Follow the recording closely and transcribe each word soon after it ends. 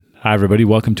Hi, everybody.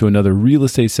 Welcome to another Real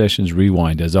Estate Sessions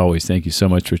Rewind. As always, thank you so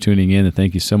much for tuning in, and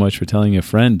thank you so much for telling a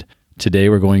friend. Today,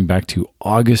 we're going back to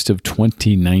August of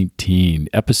 2019,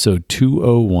 episode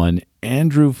 201,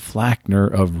 Andrew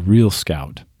Flachner of Real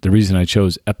Scout. The reason I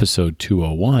chose episode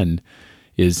 201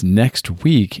 is next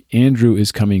week, Andrew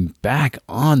is coming back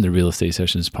on the Real Estate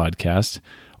Sessions podcast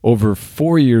over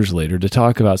 4 years later to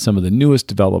talk about some of the newest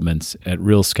developments at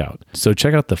Real Scout. So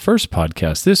check out the first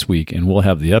podcast this week, and we'll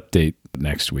have the update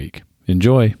next week.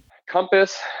 Enjoy.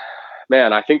 Compass,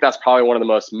 man, I think that's probably one of the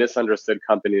most misunderstood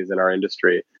companies in our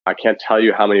industry. I can't tell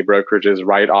you how many brokerages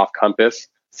write off Compass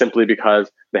simply because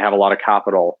they have a lot of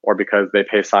capital or because they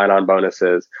pay sign-on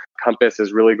bonuses. Compass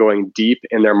is really going deep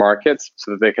in their markets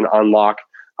so that they can unlock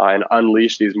and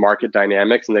unleash these market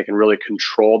dynamics, and they can really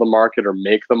control the market or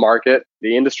make the market.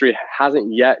 The industry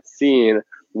hasn't yet seen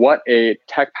what a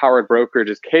tech-powered brokerage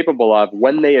is capable of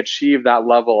when they achieve that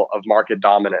level of market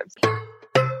dominance.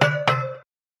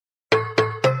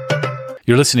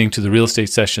 You're listening to the Real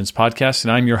Estate Sessions podcast,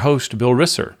 and I'm your host, Bill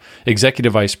Risser,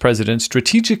 Executive Vice President,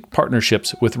 Strategic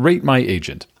Partnerships with Rate My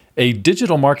Agent, a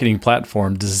digital marketing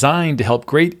platform designed to help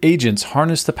great agents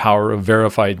harness the power of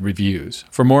verified reviews.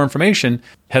 For more information,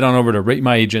 head on over to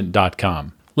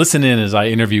ratemyagent.com. Listen in as I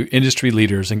interview industry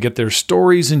leaders and get their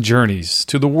stories and journeys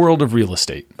to the world of real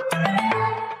estate.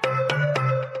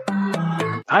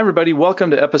 Hi, everybody.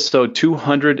 Welcome to episode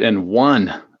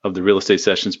 201 of the Real Estate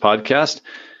Sessions podcast.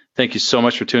 Thank you so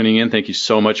much for tuning in. Thank you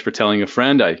so much for telling a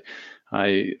friend.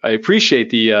 I appreciate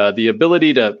the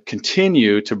ability to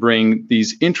continue to bring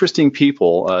these interesting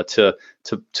people to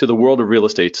the world of real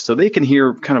estate so they can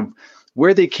hear kind of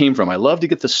where they came from. I love to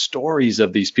get the stories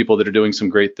of these people that are doing some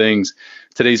great things.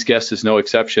 Today's guest is no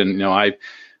exception. You know, I've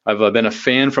been a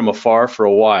fan from afar for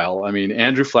a while. I mean,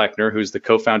 Andrew Flachner, who's the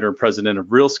co-founder and president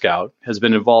of Real Scout, has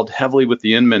been involved heavily with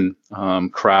the Inman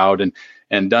crowd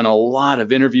and done a lot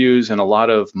of interviews and a lot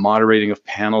of moderating of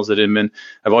panels at Inman.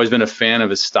 I've always been a fan of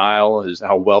his style,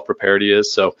 how well prepared he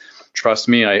is. So trust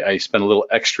me, I spent a little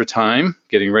extra time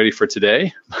getting ready for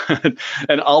today.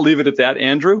 And I'll leave it at that.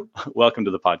 Andrew, welcome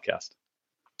to the podcast.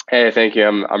 Hey, thank you.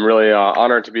 I'm really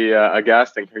honored to be a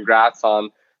guest, and congrats on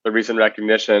the recent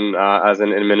recognition as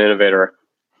an Inman innovator.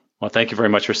 Well, thank you very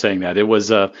much for saying that. It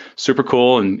was super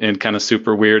cool and kind of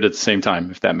super weird at the same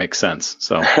time, if that makes sense.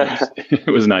 So it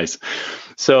was nice.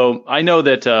 So I know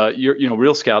that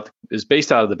Real Scout is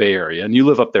based out of the Bay Area, and you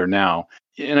live up there now.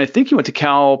 And I think you went to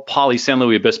Cal Poly San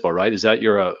Luis Obispo, right? Is that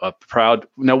you're a proud?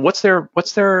 Now, what's their?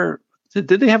 Did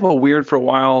they have a weird for a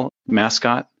while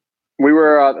mascot?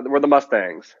 We're the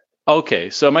Mustangs. Okay,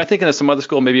 so am I thinking of some other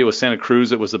school? Maybe it was Santa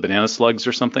Cruz. It was the Banana Slugs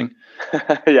or something.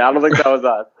 Yeah, I don't think that was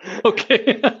us.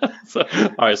 Okay.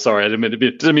 All right, sorry. I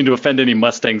didn't mean to offend any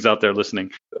Mustangs out there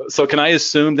listening. So can I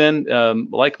assume then,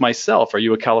 like myself, are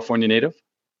you a California native?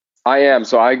 I am.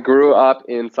 So I grew up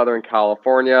in Southern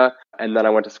California, and then I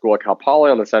went to school at Cal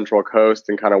Poly on the Central Coast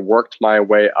and kind of worked my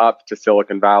way up to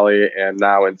Silicon Valley and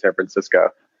now in San Francisco.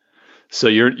 So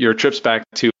your trips back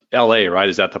to LA, right?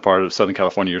 Is that the part of Southern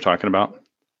California you're talking about?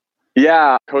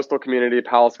 Yeah, coastal community,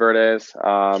 Palos Verdes,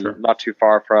 Sure. Not too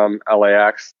far from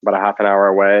LAX, about a half an hour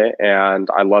away. And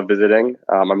I love visiting.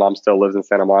 My mom still lives in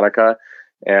Santa Monica.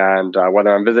 And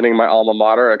whether I'm visiting my alma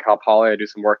mater at Cal Poly, I do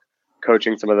some work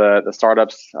coaching some of the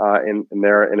startups in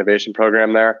their innovation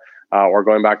program there, or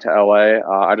going back to LA.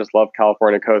 I just love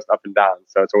California coast up and down.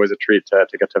 So it's always a treat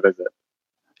to get to visit.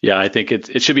 Yeah, I think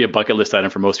it should be a bucket list item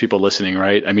for most people listening,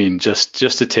 right? I mean, just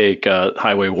to take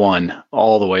Highway 1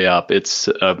 all the way up, it's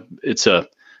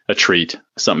a treat,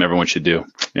 something everyone should do.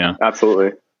 Yeah,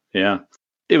 absolutely. Yeah,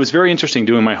 it was very interesting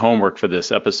doing my homework for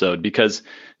this episode because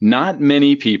not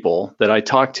many people that I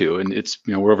talked to, and it's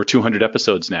we're over 200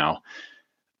 episodes now,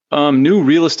 knew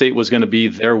real estate was going to be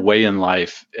their way in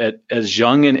life at as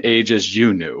young an age as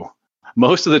you knew.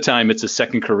 Most of the time, it's a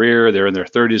second career. They're in their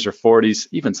 30s or 40s,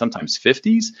 even sometimes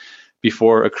 50s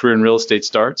before a career in real estate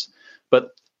starts. But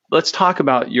let's talk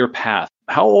about your path.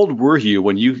 How old were you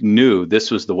when you knew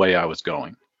this was the way I was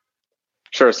going?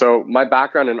 Sure. So my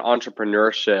background in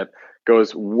entrepreneurship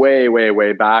goes way, way,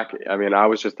 way back. I mean, I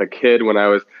was just a kid when I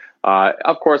was,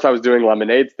 of course, I was doing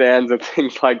lemonade stands and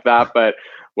things like that. But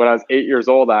when I was 8 years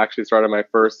old, I actually started my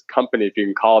first company, if you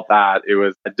can call it that. It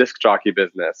was a disc jockey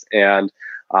business. And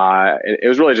it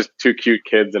was really just two cute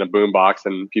kids in a boombox,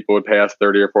 and people would pay us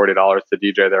 $30 or $40 to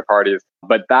DJ their parties.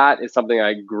 But that is something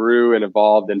I grew and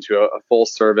evolved into a full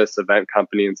service event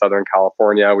company in Southern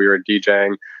California. We were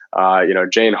DJing,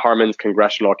 Jane Harmon's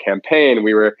congressional campaign.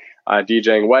 We were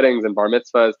DJing weddings and bar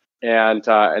mitzvahs. And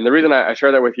the reason I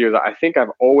share that with you is I think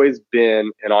I've always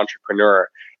been an entrepreneur.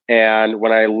 And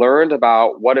when I learned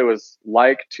about what it was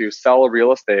like to sell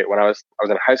real estate when I was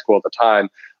in high school at the time,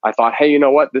 I thought, hey, you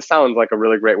know what? This sounds like a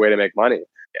really great way to make money.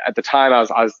 At the time, I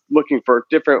was looking for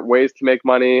different ways to make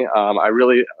money. I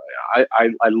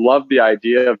love the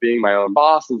idea of being my own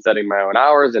boss and setting my own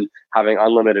hours and having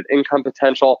unlimited income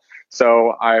potential.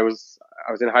 So I was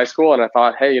in high school and I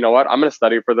thought, hey, you know what? I'm going to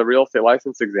study for the real estate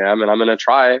license exam and I'm going to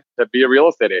try to be a real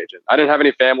estate agent. I didn't have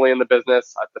any family in the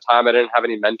business at the time. I didn't have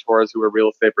any mentors who were real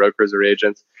estate brokers or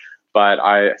agents, but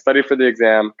I studied for the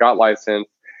exam, got licensed,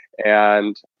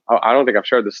 and I don't think I've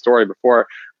shared this story before,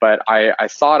 but I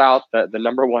sought out the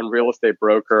number one real estate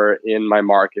broker in my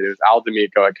market. It was Al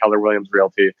D'Amico at Keller Williams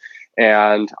Realty.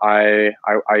 And I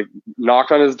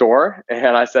knocked on his door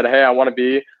and I said, hey, I want to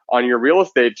be on your real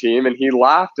estate team. And he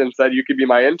laughed and said, you could be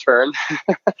my intern.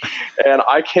 And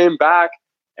I came back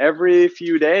every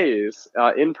few days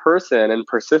in person and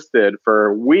persisted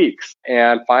for weeks.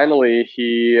 And finally,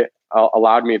 he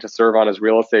allowed me to serve on his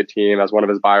real estate team as one of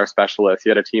his buyer specialists. He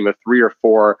had a team of 3 or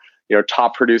 4,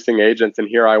 top producing agents. And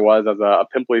here I was as a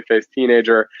pimply faced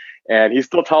teenager. And he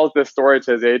still tells this story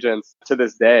to his agents to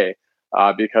this day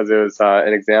because it was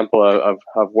an example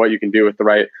of what you can do with the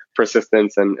right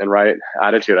persistence and right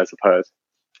attitude, I suppose.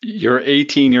 You're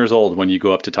 18 years old when you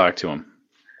go up to talk to him.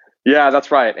 Yeah,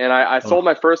 that's right. And I sold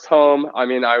my first home. I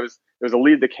mean, it was a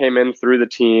lead that came in through the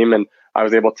team, and I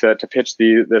was able to pitch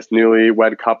this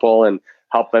newlywed couple and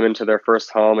help them into their first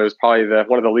home. It was probably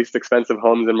one of the least expensive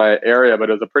homes in my area, but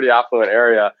it was a pretty affluent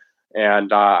area.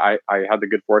 And I had the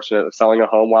good fortune of selling a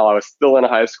home while I was still in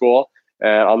high school.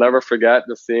 And I'll never forget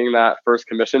just seeing that first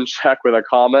commission check with a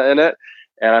comma in it.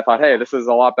 And I thought, hey, this is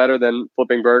a lot better than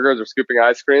flipping burgers or scooping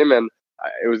ice cream. And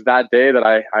it was that day that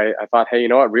I thought, hey, you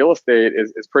know what? Real estate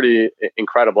is pretty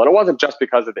incredible. And it wasn't just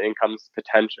because of the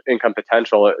income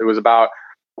potential. It was about,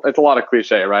 it's a lot of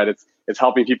cliche, right? It's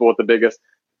helping people with the biggest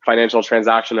financial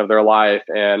transaction of their life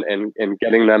and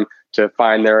getting them to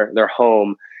find their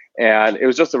home. And it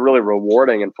was just a really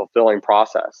rewarding and fulfilling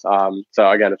process. So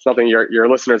again, it's something your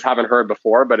listeners haven't heard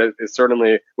before, but it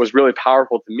certainly was really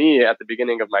powerful to me at the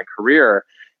beginning of my career.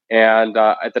 And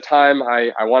at the time,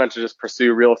 I wanted to just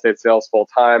pursue real estate sales full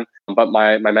time. But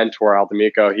my mentor, Al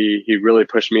D'Amico, he really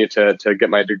pushed me to get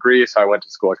my degree. So I went to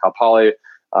school at Cal Poly,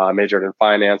 majored in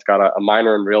finance, got a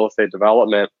minor in real estate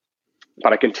development.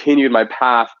 But I continued my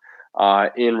path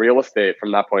in real estate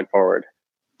from that point forward.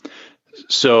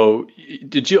 So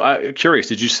I'm curious,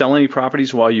 did you sell any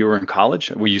properties while you were in college?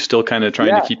 Were you still kind of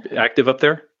trying to keep active up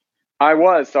there? I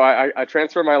was. So I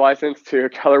transferred my license to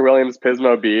Keller Williams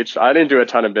Pismo Beach. I didn't do a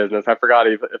ton of business. I forgot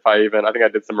I think I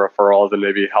did some referrals and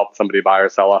maybe helped somebody buy or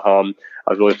sell a home.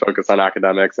 I was really focused on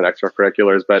academics and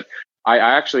extracurriculars, but I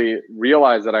actually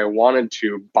realized that I wanted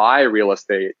to buy real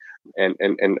estate and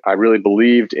I really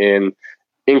believed in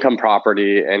income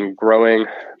property and growing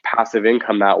passive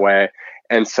income that way.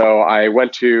 And so I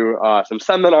went to some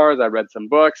seminars, I read some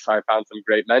books, I found some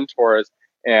great mentors.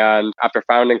 And after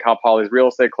founding Cal Poly's Real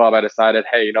Estate Club, I decided,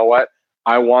 hey, you know what?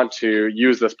 I want to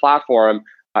use this platform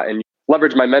and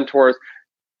leverage my mentors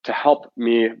to help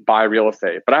me buy real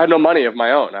estate. But I had no money of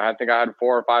my own. I think I had $4,000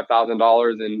 or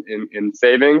 $5,000 in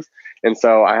savings. And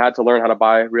so I had to learn how to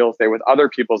buy real estate with other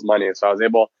people's money. So I was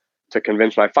able to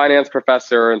convince my finance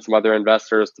professor and some other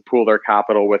investors to pool their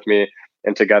capital with me.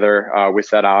 And together we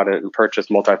set out and purchased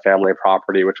multifamily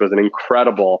property, which was an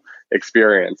incredible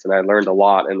experience. And I learned a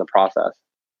lot in the process.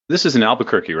 This is in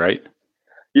Albuquerque, right?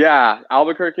 Yeah,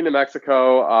 Albuquerque, New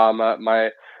Mexico.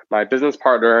 My business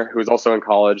partner, who's also in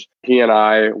college, he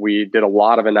and we did a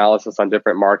lot of analysis on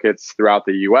different markets throughout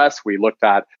the U.S. We looked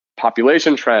at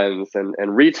population trends and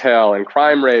retail and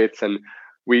crime rates, and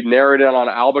we narrowed in on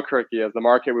Albuquerque as the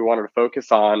market we wanted to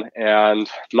focus on. And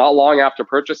not long after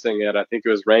purchasing it, I think it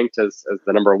was ranked as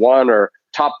the number 1 or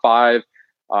top 5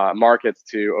 markets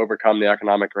to overcome the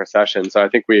economic recession. So I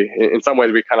think in some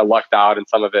ways, we kind of lucked out, and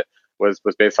some of it was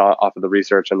based off of the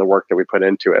research and the work that we put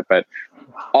into it. But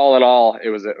all in all, it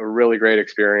was a really great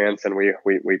experience. And we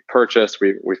purchased,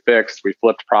 we fixed, we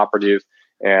flipped properties,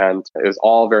 and it was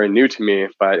all very new to me.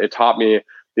 But it taught me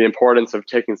the importance of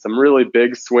taking some really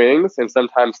big swings and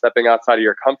sometimes stepping outside of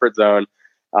your comfort zone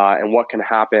and what can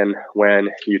happen when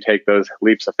you take those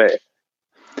leaps of faith.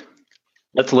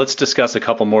 Let's discuss a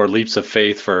couple more leaps of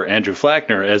faith for Andrew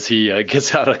Flachner as he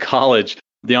gets out of college.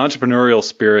 The entrepreneurial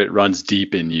spirit runs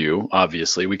deep in you,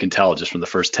 obviously. We can tell just from the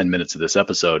first 10 minutes of this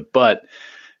episode. But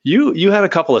you had a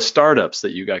couple of startups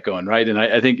that you got going, right? And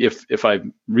I think if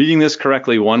I'm reading this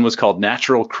correctly, one was called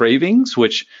Natural Cravings,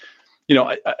 which,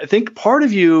 I think part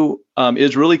of you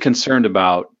is really concerned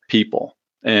about people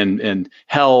and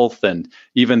health and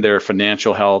even their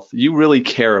financial health. You really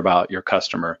care about your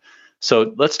customer.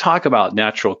 So let's talk about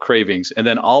natural cravings, and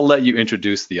then I'll let you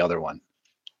introduce the other one.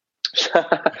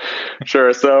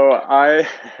 Sure.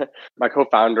 My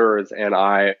co-founders and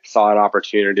I saw an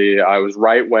opportunity. I was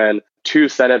right when two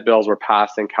Senate bills were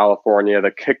passed in California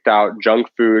that kicked out junk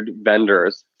food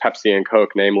vendors, Pepsi and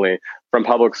Coke, namely, from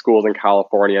public schools in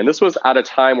California. And this was at a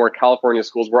time where California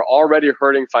schools were already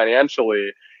hurting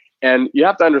financially. And you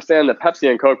have to understand that Pepsi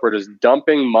and Coke were just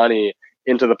dumping money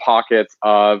into the pockets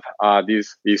of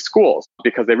these schools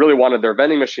because they really wanted their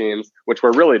vending machines, which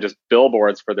were really just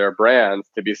billboards for their brands,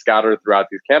 to be scattered throughout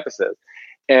these campuses.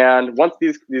 And once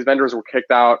these vendors were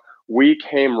kicked out, we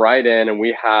came right in and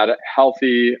we had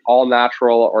healthy, all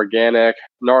natural, organic,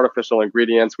 no artificial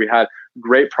ingredients. We had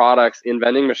great products in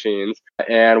vending machines,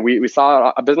 and we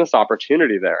saw a business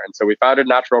opportunity there. And so we founded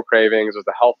Natural Cravings. It was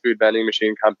a health food vending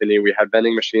machine company. We had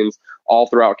vending machines all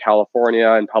throughout California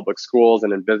in public schools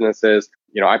and in businesses.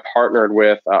 I partnered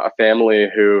with a family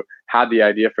who had the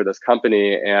idea for this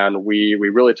company, and we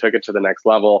really took it to the next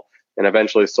level and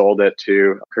eventually sold it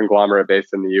to a conglomerate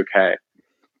based in the UK.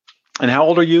 And how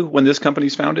old are you when this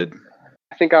company's founded?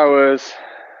 I think I was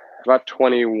about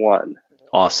 21.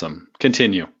 Awesome.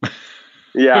 Continue.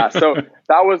 Yeah, so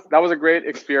that was a great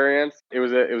experience. It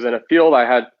was in a field I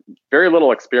had very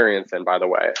little experience in, by the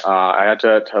way. I had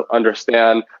to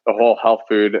understand the whole health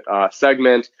food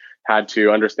segment, had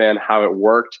to understand how it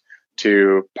worked,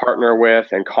 to partner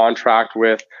with and contract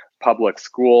with public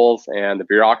schools and the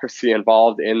bureaucracy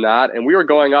involved in that. And we were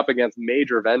going up against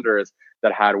major vendors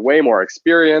that had way more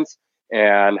experience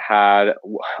and had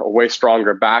a way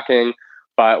stronger backing.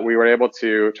 But we were able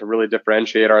to really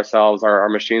differentiate ourselves. Our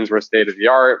machines were state of the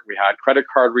art. We had credit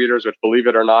card readers, which, believe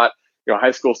it or not,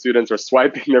 high school students are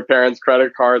swiping their parents'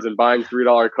 credit cards and buying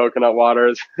 $3 coconut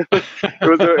waters.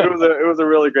 It was a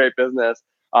really great business.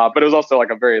 But it was also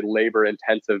like a very labor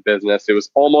intensive business. It was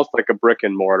almost like a brick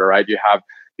and mortar, right? You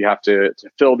have to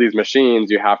fill these machines.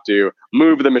 You have to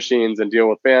move the machines and deal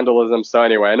with vandalism. So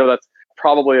anyway, I know that's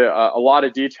probably a lot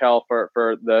of detail for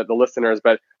the listeners,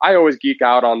 but I always geek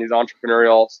out on these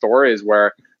entrepreneurial stories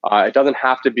where it doesn't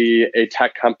have to be a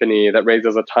tech company that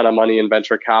raises a ton of money in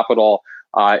venture capital.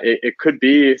 It could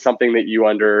be something that you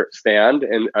understand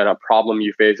and a problem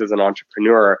you face as an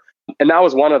entrepreneur. And that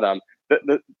was one of them.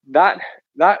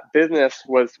 That business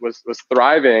was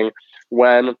thriving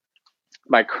when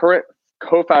my current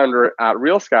co-founder at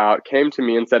Real Scout came to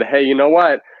me and said, "Hey, you know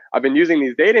what? I've been using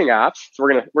these dating apps." So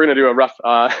we're gonna do a rough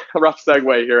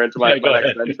segue here into my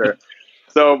next venture.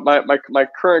 So my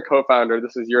current co-founder,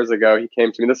 this is years ago, he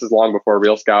came to me. This is long before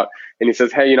Real Scout, and he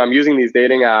says, "Hey, I'm using these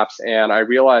dating apps, and I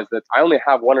realized that I only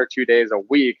have 1 or 2 days a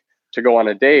week to go on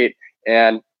a date,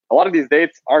 and a lot of these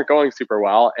dates aren't going super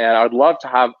well. And I would love to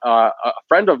have a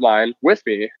friend of mine with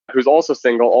me who's also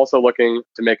single, also looking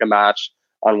to make a match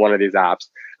on one of these apps.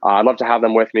 I'd love to have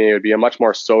them with me. It would be a much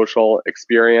more social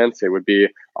experience. It would be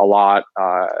a lot,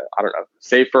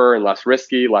 safer and less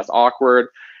risky, less awkward."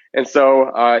 And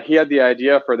so he had the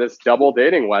idea for this double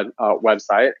dating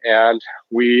website, and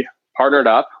we partnered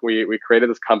up. We created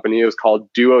this company. It was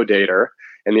called Duo Dater.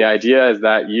 And the idea is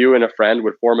that you and a friend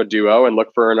would form a duo and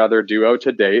look for another duo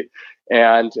to date.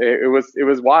 And it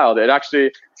was wild. It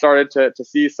actually started to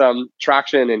see some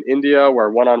traction in India,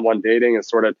 where one-on-one dating is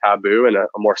sort of taboo and a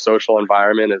more social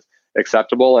environment is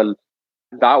acceptable. And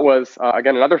that was,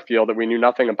 again, another field that we knew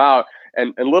nothing about.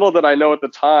 And little did I know at the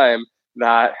time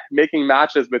that making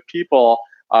matches with people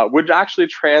would actually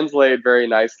translate very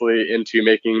nicely into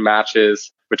making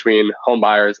matches between home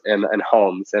buyers and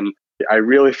homes. And I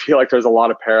really feel like there's a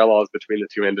lot of parallels between the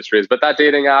two industries. But that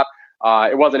dating app,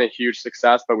 it wasn't a huge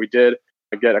success, but we did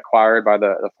get acquired by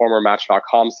the former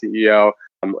Match.com CEO.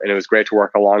 And it was great to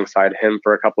work alongside him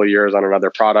for a couple of years on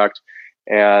another product.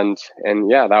 And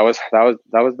yeah, that was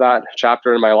that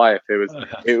chapter in my life.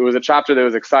 It was a chapter that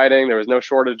was exciting. There was no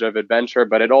shortage of adventure,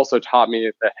 but it also taught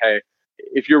me that, hey,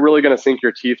 if you're really going to sink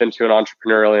your teeth into an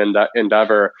entrepreneurial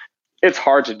endeavor, it's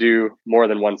hard to do more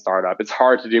than one startup. It's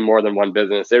hard to do more than one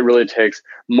business. It really takes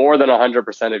more than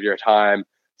 100% of your time.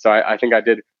 So I think I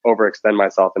did overextend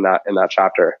myself in that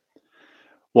chapter.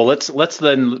 Well, let's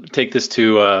then take this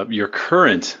to your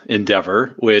current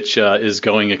endeavor, which is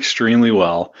going extremely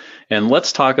well. And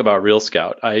let's talk about Real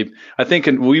Scout. I think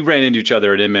we ran into each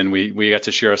other at Inman. We got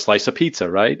to share a slice of pizza,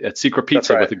 right? At Secret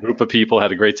Pizza with a group of people,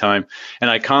 had a great time. And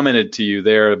I commented to you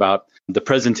there about the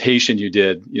presentation you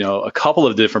did, a couple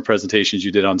of different presentations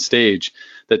you did on stage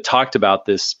that talked about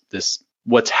this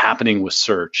what's happening with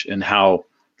search and how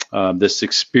this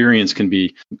experience can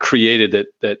be created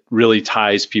that really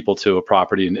ties people to a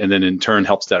property and then in turn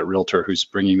helps that realtor who's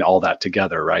bringing all that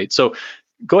together, right? So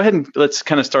go ahead and let's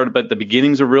kind of start about the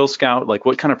beginnings of Real Scout. Like,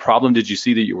 what kind of problem did you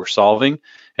see that you were solving?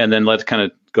 And then let's kind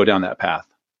of go down that path.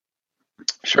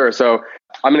 Sure. So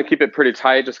I'm going to keep it pretty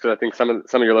tight just because I think some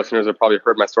of your listeners have probably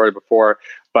heard my story before.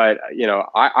 But,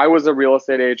 I was a real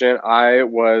estate agent. I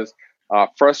was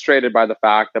frustrated by the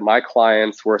fact that my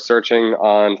clients were searching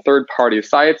on third-party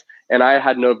sites, and I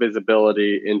had no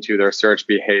visibility into their search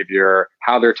behavior,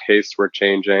 how their tastes were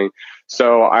changing.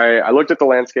 So I looked at the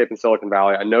landscape in Silicon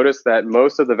Valley. I noticed that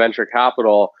most of the venture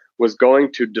capital was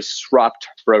going to disrupt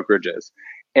brokerages.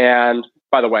 And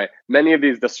by the way, many of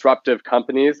these disruptive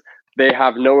companies, their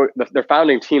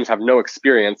founding teams have no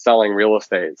experience selling real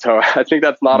estate. So I think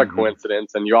that's not a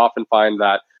coincidence. And you often find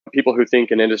that people who think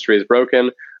an industry is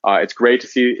broken, it's great to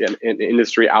see an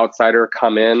industry outsider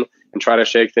come in and try to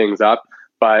shake things up.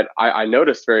 But I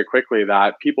noticed very quickly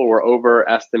that people were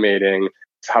overestimating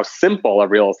how simple a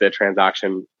real estate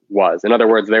transaction was. In other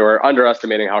words, they were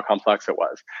underestimating how complex it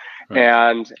was. Right.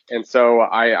 And so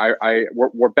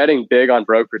we're betting big on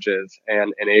brokerages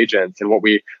and agents. And what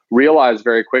we realized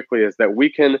very quickly is that we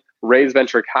can raise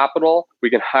venture capital, we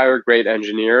can hire great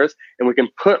engineers, and we can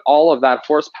put all of that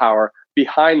horsepower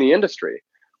behind the industry.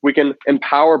 We can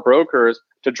empower brokers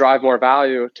to drive more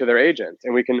value to their agents,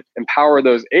 and we can empower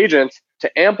those agents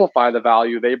to amplify the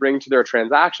value they bring to their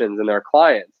transactions and their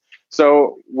clients.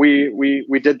 So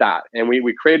we did that, and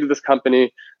we created this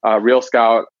company, Real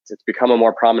Scout. It's become a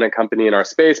more prominent company in our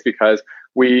space because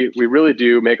we really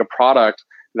do make a product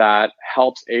that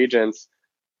helps agents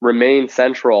remain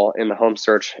central in the home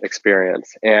search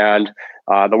experience. And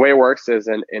the way it works is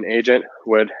an agent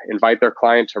would invite their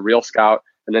client to Real Scout,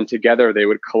 and then together they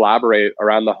would collaborate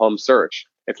around the home search.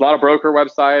 It's not a broker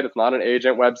website. It's not an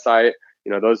agent website.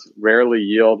 Those rarely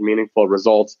yield meaningful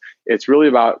results. It's really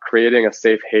about creating a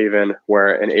safe haven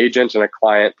where an agent and a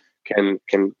client can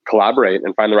collaborate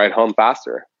and find the right home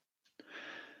faster.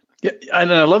 Yeah,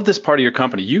 and I love this part of your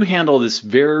company. You handle this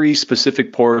very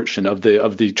specific portion of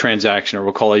the transaction, or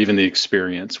we'll call it even the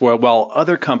experience, while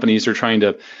other companies are trying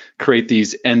to create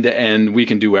these end-to-end, we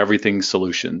can do everything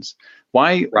solutions.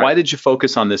 Why did you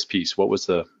focus on this piece? What was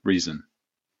the reason?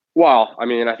 Well,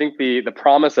 I think the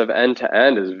promise of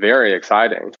end-to-end is very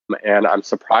exciting, and I'm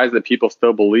surprised that people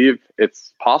still believe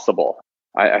it's possible.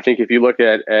 I think if you look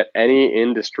at any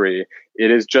industry, it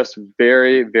is just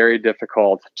very, very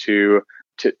difficult to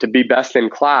be best in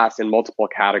class in multiple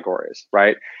categories,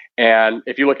 right? And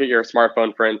if you look at your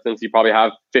smartphone, for instance, you probably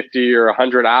have 50 or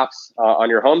 100 apps on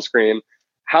your home screen.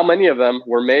 How many of them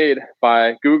were made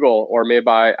by Google or made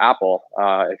by Apple?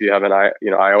 If you have an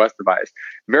iOS device,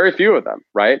 very few of them,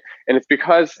 right? And it's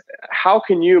because how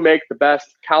can you make the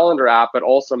best calendar app but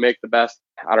also make the best,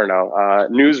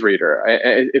 newsreader?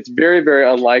 It's very, very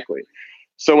unlikely.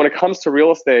 So when it comes to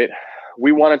real estate,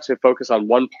 we wanted to focus on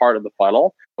one part of the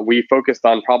funnel. We focused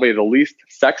on probably the least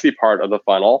sexy part of the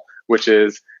funnel, which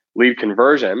is lead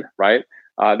conversion, right?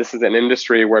 This is an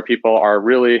industry where people are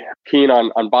really keen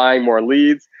on buying more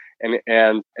leads.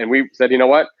 And we said, you know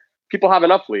what? People have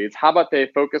enough leads. How about they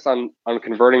focus on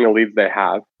converting the leads they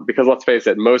have? Because let's face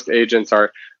it, most agents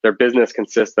their business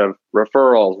consists of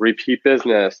referrals, repeat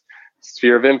business,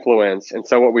 sphere of influence. And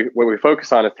so what we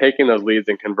focus on is taking those leads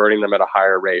and converting them at a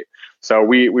higher rate. So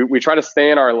we try to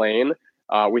stay in our lane.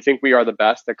 We think we are the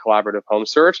best at collaborative home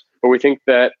search, but we think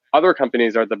that other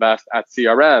companies are the best at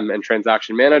CRM and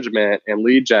transaction management and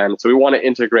lead gen. So we want to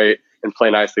integrate and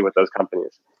play nicely with those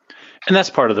companies. And that's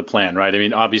part of the plan, right? I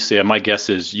mean, obviously, my guess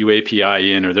is you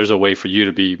API in, or there's a way for you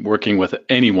to be working with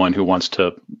anyone who wants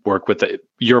to work with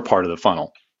your part of the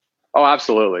funnel. Oh,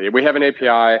 absolutely. We have an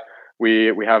API.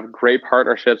 We have great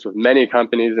partnerships with many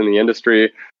companies in the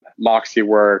industry,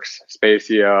 MoxieWorks,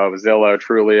 Spacio, Zillow,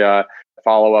 Trulia,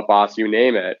 Follow Up Boss, you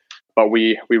name it. But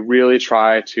we really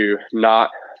try to not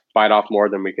bite off more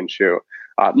than we can chew.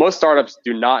 Most startups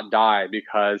do not die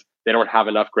because they don't have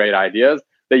enough great ideas.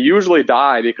 They usually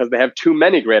die because they have too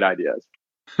many great ideas.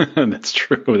 That's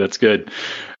true. That's good.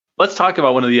 Let's talk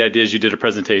about one of the ideas you did a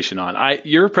presentation on.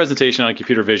 Your presentation on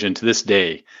computer vision, to this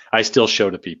day, I still show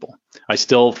to people. I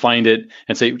still find it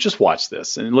and say, just watch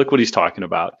this and look what he's talking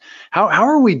about. How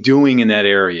are we doing in that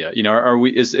area?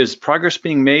 Is progress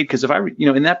being made? Because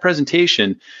in that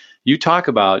presentation, you talk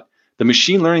about the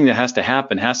machine learning that has to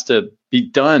happen has to be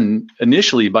done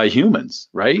initially by humans,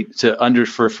 right?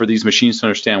 For these machines to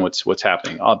understand what's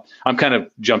happening. I'm kind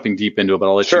of jumping deep into it, but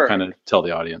I'll let you kind of tell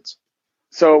the audience.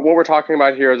 So what we're talking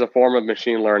about here is a form of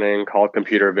machine learning called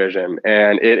computer vision,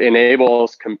 and it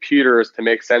enables computers to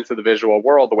make sense of the visual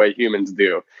world the way humans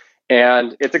do.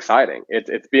 And it's exciting.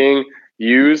 It's being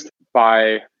used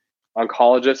by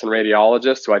oncologists and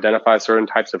radiologists to identify certain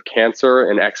types of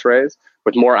cancer in X-rays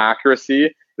with more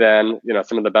accuracy than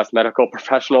some of the best medical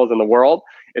professionals in the world.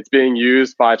 It's being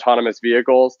used by autonomous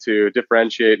vehicles to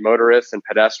differentiate motorists and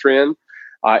pedestrians.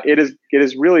 It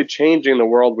is really changing the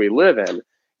world we live in,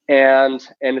 and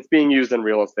it's being used in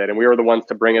real estate. And we are the ones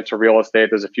to bring it to real estate.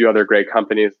 There's a few other great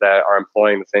companies that are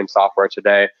employing the same software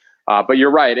today. But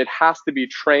you're right, it has to be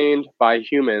trained by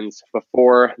humans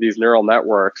before these neural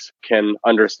networks can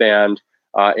understand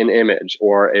an image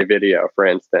or a video, for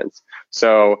instance.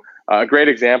 So a great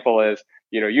example is,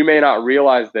 you may not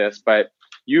realize this, but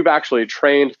you've actually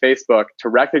trained Facebook to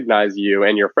recognize you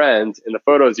and your friends in the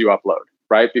photos you upload,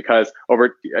 right? Because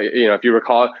if you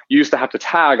recall, you used to have to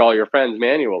tag all your friends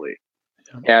manually.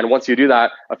 Yeah. And once you do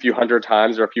that a few hundred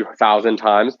times or a few thousand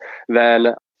times,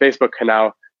 then Facebook can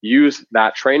now use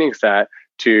that training set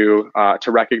to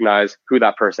recognize who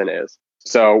that person is.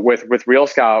 So with Real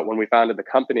Scout, when we founded the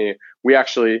company, we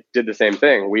actually did the same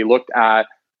thing. We looked at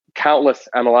countless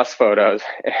MLS photos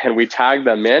and we tagged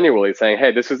them manually, saying,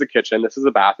 hey, this is a kitchen, this is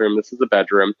a bathroom, this is a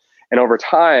bedroom. And over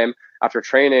time, after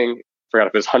training, I forgot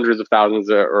if it was hundreds of thousands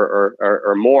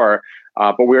or more,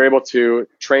 but we were able to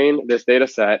train this data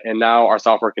set, and now our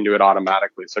software can do it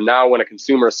automatically. So now when a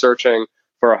consumer is searching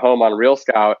for a home on Real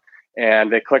Scout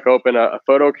and they click open a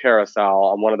photo carousel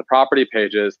on one of the property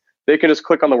pages, they can just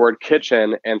click on the word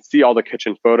kitchen and see all the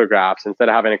kitchen photographs instead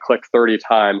of having to click 30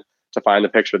 times to find the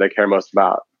picture they care most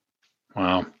about.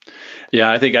 Wow.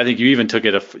 Yeah, I think you even took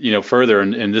it further,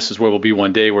 and this is where we'll be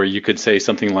one day, where you could say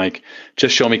something like,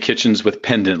 just show me kitchens with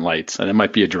pendant lights. And it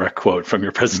might be a direct quote from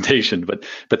your presentation, but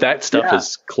that stuff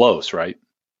is close, right?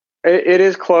 It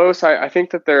is close. I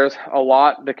think that there's a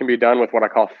lot that can be done with what I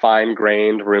call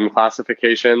fine-grained room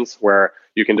classifications, where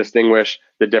you can distinguish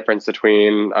the difference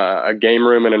between a game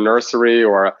room and a nursery,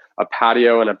 or a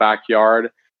patio and a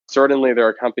backyard. Certainly, there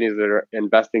are companies that are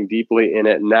investing deeply in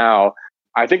it now.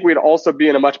 I think we'd also be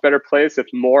in a much better place if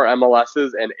more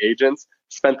MLSs and agents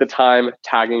spent the time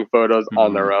tagging photos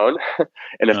on their own,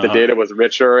 and if the data was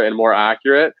richer and more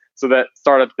accurate, so that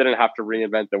startups didn't have to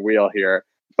reinvent the wheel here.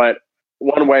 But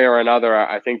one way or another,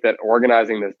 I think that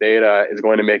organizing this data is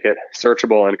going to make it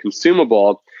searchable and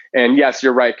consumable. And yes,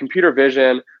 you're right. Computer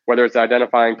vision, whether it's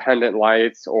identifying pendant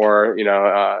lights or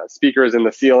speakers in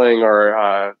the ceiling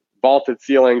or vaulted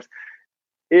ceilings,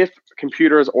 if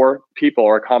computers or people,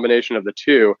 or a combination of the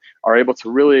two, are able to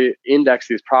really index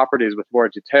these properties with more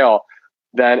detail,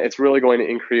 then it's really going to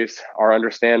increase our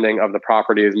understanding of the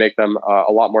properties, make them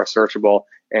a lot more searchable.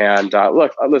 And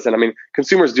listen, I mean,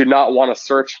 consumers do not want to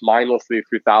search mindlessly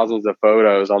through thousands of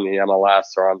photos on the MLS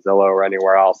or on Zillow or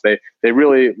anywhere else. They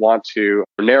really want to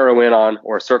narrow in on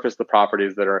or surface the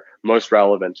properties that are most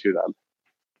relevant to them.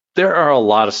 There are a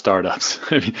lot of startups.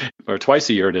 Or twice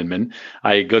a year at Inman,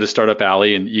 I go to Startup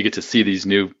Alley, and you get to see these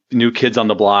new kids on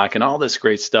the block and all this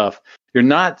great stuff. You're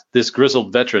not this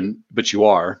grizzled veteran, but you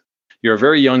are. You're a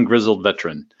very young grizzled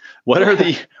veteran. What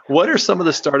are some of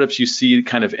the startups you see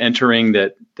kind of entering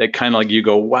that kind of like you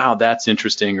go, wow, that's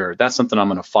interesting, or that's something I'm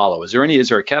going to follow? Is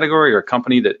there a category or a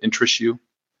company that interests you?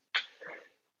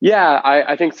 Yeah,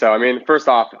 I think so. I mean, first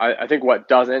off, I think what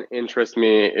doesn't interest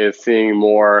me is seeing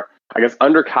more,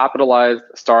 undercapitalized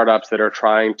startups that are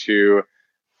trying to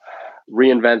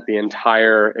reinvent the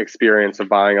entire experience of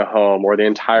buying a home, or the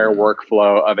entire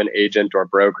workflow of an agent or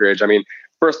brokerage. I mean,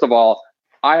 first of all,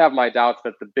 I have my doubts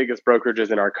that the biggest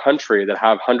brokerages in our country that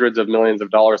have hundreds of millions of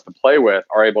dollars to play with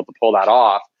are able to pull that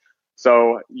off.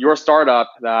 So your startup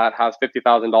that has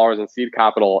 $50,000 in seed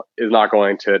capital is not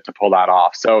going to pull that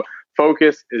off. So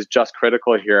focus is just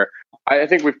critical here. I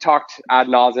think we've talked ad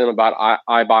nauseum about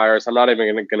iBuyers. I'm not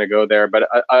even going to go there, but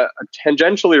a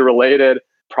tangentially related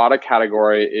product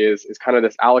category is kind of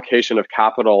this allocation of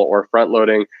capital, or front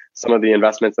loading some of the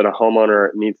investments that a homeowner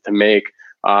needs to make.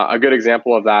 A good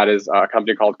example of that is a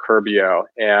company called Curbio.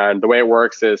 And the way it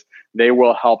works is they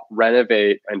will help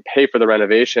renovate and pay for the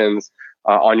renovations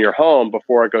on your home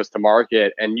before it goes to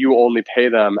market, and you only pay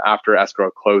them after escrow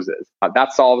closes.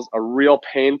 That solves a real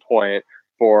pain point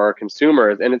for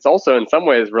consumers. And it's also in some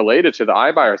ways related to the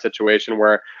iBuyer situation,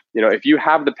 where if you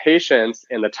have the patience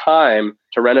and the time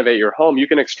to renovate your home, you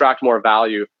can extract more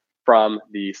value from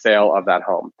the sale of that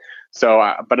home. So,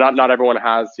 but not everyone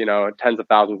has, tens of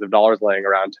thousands of dollars laying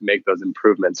around to make those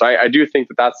improvements. So I do think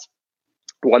that that's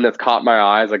one that's caught my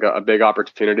eyes, like a big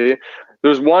opportunity.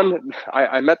 There's one,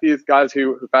 I met these guys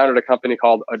who founded a company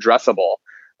called Addressable.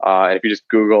 And if you just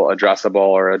Google Addressable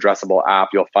or Addressable app,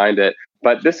 you'll find it.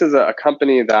 But this is a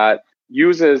company that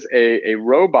uses a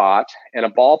robot and a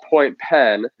ballpoint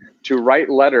pen to write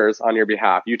letters on your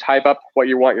behalf. You type up what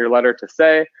you want your letter to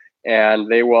say, and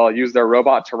they will use their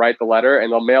robot to write the letter,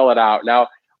 and they'll mail it out. Now,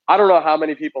 I don't know how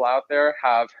many people out there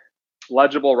have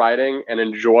legible writing and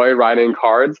enjoy writing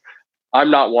cards.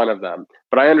 I'm not one of them,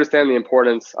 but I understand the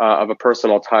importance of a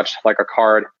personal touch like a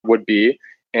card would be.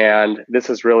 And this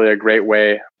is really a great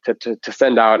way to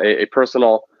send out a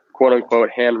personal, quote unquote,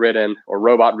 handwritten or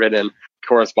robot written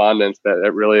correspondence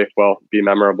that really will be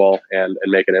memorable and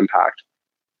make an impact.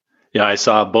 Yeah, I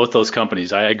saw both those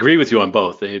companies. I agree with you on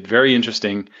both. They had very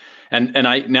interesting. And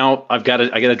I've got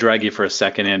to drag you for a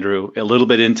second, Andrew, a little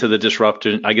bit into the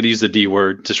disruption. I got to use the D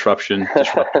word, disruption,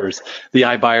 disruptors, the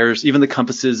iBuyers, even the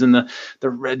compasses and the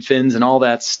Redfins and all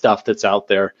that stuff that's out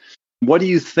there. What do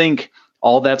you think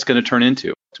all that's going to turn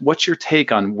into? What's your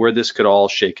take on where this could all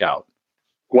shake out?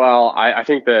 Well, I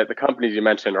think that the companies you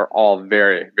mentioned are all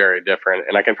very, very different,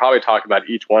 and I can probably talk about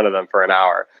each one of them for an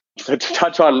hour. So to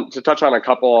touch on a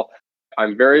couple,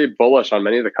 I'm very bullish on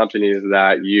many of the companies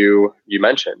that you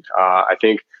mentioned. I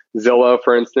think Zillow,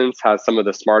 for instance, has some of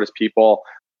the smartest people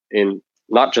in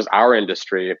not just our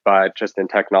industry, but just in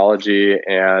technology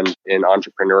and in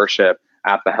entrepreneurship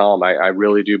at the helm. I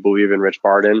really do believe in Rich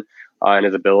Barton and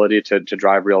his ability to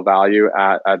drive real value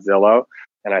at Zillow.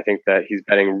 And I think that he's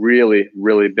betting really,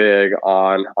 really big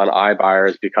on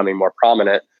iBuyers becoming more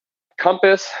prominent.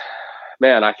 Compass,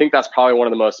 man, I think that's probably one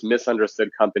of the most misunderstood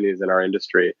companies in our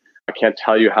industry. I can't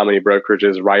tell you how many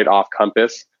brokerages write off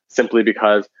Compass simply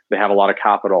because they have a lot of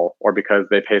capital or because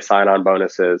they pay sign-on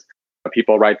bonuses.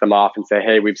 People write them off and say,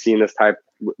 "Hey, we've seen this type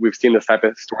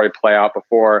of story play out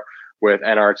before with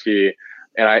NRT."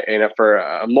 And for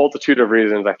a multitude of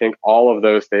reasons, I think all of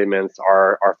those statements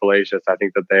are fallacious. I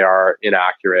think that they are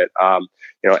inaccurate.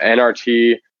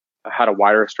 NRT had a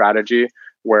wider strategy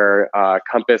where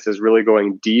Compass is really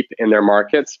going deep in their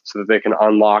markets so that they can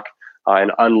unlock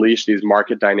and unleash these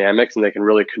market dynamics, and they can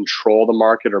really control the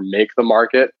market or make the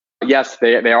market. Yes,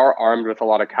 they are armed with a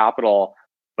lot of capital,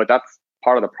 but that's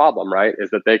part of the problem, right?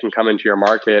 Is that they can come into your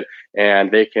market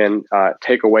and they can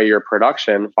take away your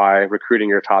production by recruiting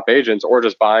your top agents or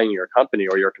just buying your company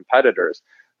or your competitors.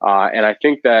 And I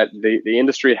think that the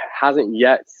industry hasn't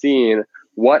yet seen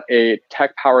what a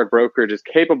tech-powered brokerage is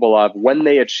capable of when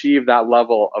they achieve that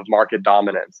level of market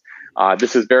dominance.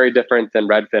 This is very different than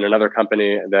Redfin, another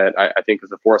company that I think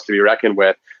is a force to be reckoned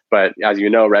with. But as you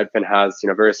know, Redfin has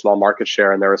very small market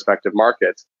share in their respective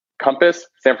markets. Compass,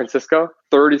 San Francisco,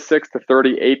 36 to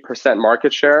 38%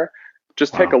 market share.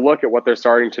 Just take a look at what they're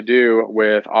starting to do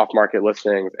with off-market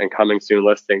listings and coming soon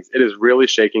listings. It is really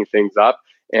shaking things up,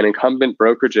 and incumbent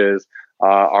brokerages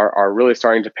are really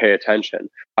starting to pay attention.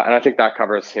 And I think that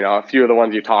covers a few of the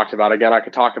ones you talked about. Again, I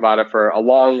could talk about it for a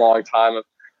long, long time,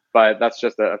 but that's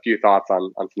just a few thoughts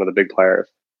on some of the big players.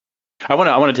 I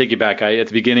want to take you back. At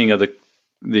the beginning of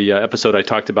the episode, I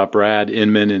talked about Brad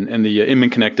Inman and the Inman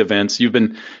Connect events. You've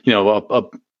been,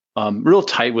 real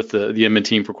tight with the Inman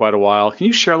team for quite a while. Can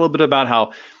you share a little bit about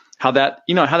how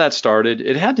that started?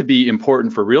 It had to be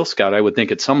important for Real Scout, I would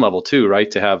think, at some level too,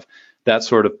 right? To have that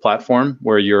sort of platform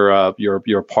where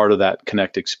you're part of that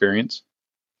Connect experience.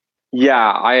 Yeah,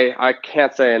 I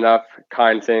can't say enough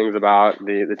kind things about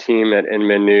the team at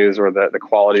Inman News or the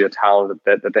quality of talent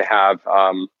that they have,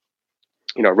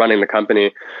 running the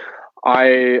company.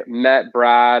 I met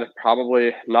Brad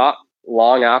probably not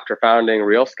long after founding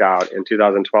Real Scout in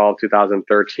 2012,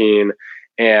 2013.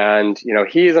 And,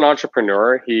 he's an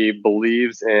entrepreneur. He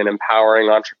believes in empowering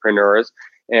entrepreneurs,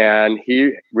 and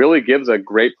he really gives a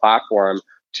great platform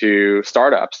to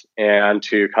startups and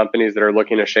to companies that are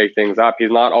looking to shake things up. He's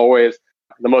not always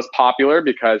the most popular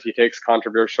because he takes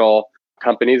controversial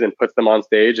companies and puts them on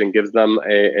stage and gives them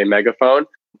a megaphone,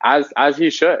 as he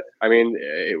should. I mean,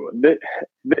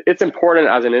 it's important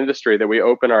as an industry that we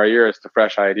open our ears to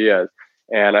fresh ideas.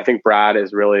 And I think Brad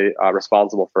is really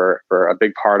responsible for a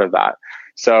big part of that.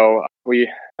 So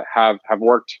we have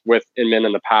worked with Inman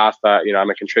in the past. I'm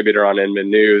a contributor on Inman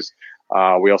News.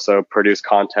 We also produce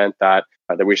content that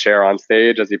we share on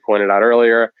stage, as you pointed out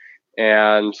earlier.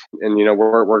 And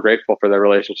we're grateful for the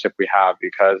relationship we have,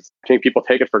 because I think people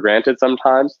take it for granted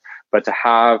sometimes, but to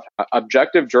have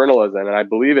objective journalism, and I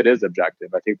believe it is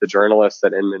objective. I think the journalists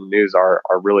at Inman News are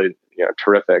really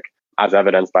terrific, as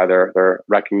evidenced by their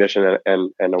recognition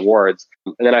and awards.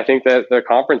 And then I think that the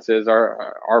conferences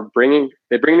are bringing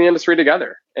the industry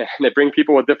together, and they bring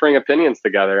people with differing opinions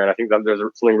together. And I think that there's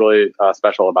something really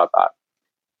special about that.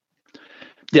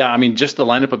 Yeah, I mean, just the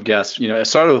lineup of guests. It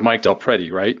started with Mike Del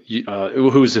Prete, right?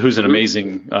 Who's an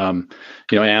amazing,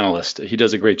 analyst. He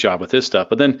does a great job with his stuff.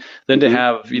 But then to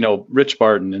have, Rich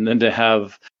Barton, and then to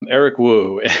have Eric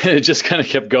Wu, it just kind of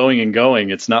kept going and going.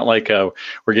 It's not like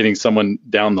we're getting someone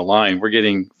down the line. We're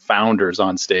getting founders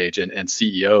on stage and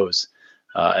CEOs,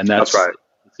 and that's right.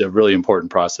 It's a really important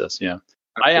process. Yeah.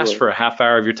 I asked for a half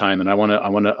hour of your time, and I want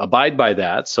to abide by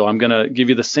that. So I'm going to give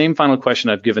you the same final question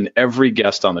I've given every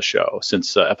guest on the show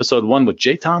since episode 1 with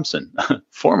Jay Thompson,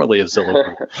 formerly of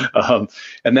Zillow.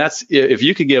 And that's, if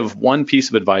you could give one piece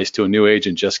of advice to a new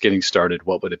agent just getting started,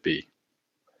 what would it be?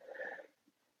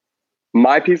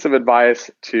 My piece of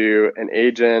advice to an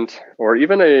agent or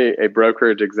even a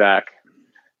brokerage exec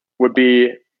would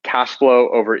be cash flow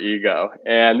over ego.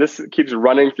 And this keeps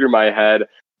running through my head.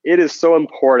 It is so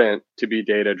important to be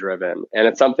data driven. And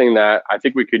it's something that I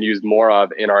think we could use more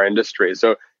of in our industry.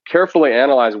 So carefully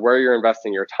analyze where you're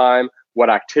investing your time,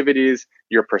 what activities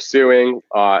you're pursuing.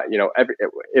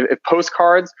 If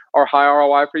postcards are high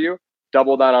ROI for you,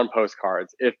 double down on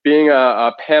postcards. If being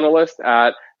a panelist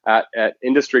at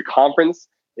industry conference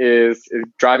is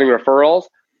driving referrals,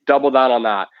 double down on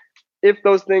that. If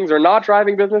those things are not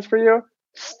driving business for you,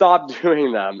 stop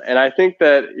doing them. And I think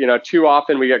that, too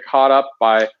often we get caught up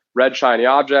by red shiny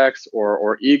objects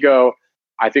or ego.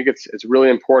 I think it's really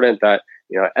important that,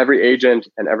 every agent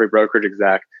and every brokerage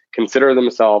exec consider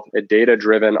themselves a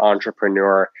data-driven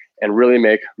entrepreneur and really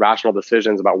make rational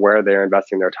decisions about where they're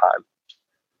investing their time.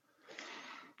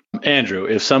 Andrew,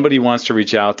 if somebody wants to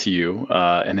reach out to you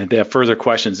and if they have further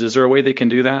questions, is there a way they can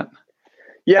do that?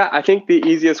 Yeah, I think the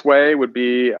easiest way would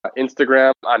be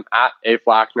Instagram. I'm at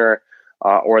 @Flachner.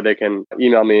 Or they can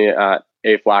email me at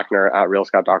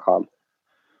aflachner@realscout.com.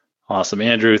 Awesome.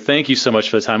 Andrew, thank you so much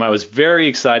for the time. I was very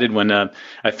excited when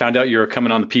I found out you were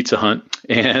coming on the Pizza Hunt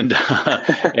and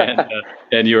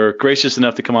you were gracious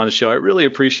enough to come on the show. I really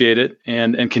appreciate it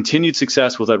and continued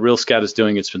success with what Real Scout is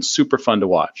doing. It's been super fun to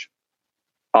watch.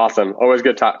 Awesome. Always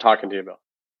good talking to you, Bill.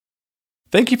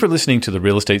 Thank you for listening to the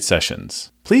Real Estate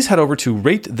Sessions. Please head over to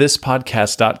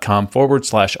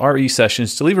ratethispodcast.com/RE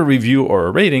sessions to leave a review or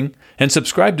a rating and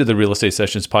subscribe to the Real Estate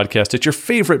Sessions podcast at your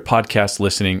favorite podcast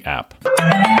listening app.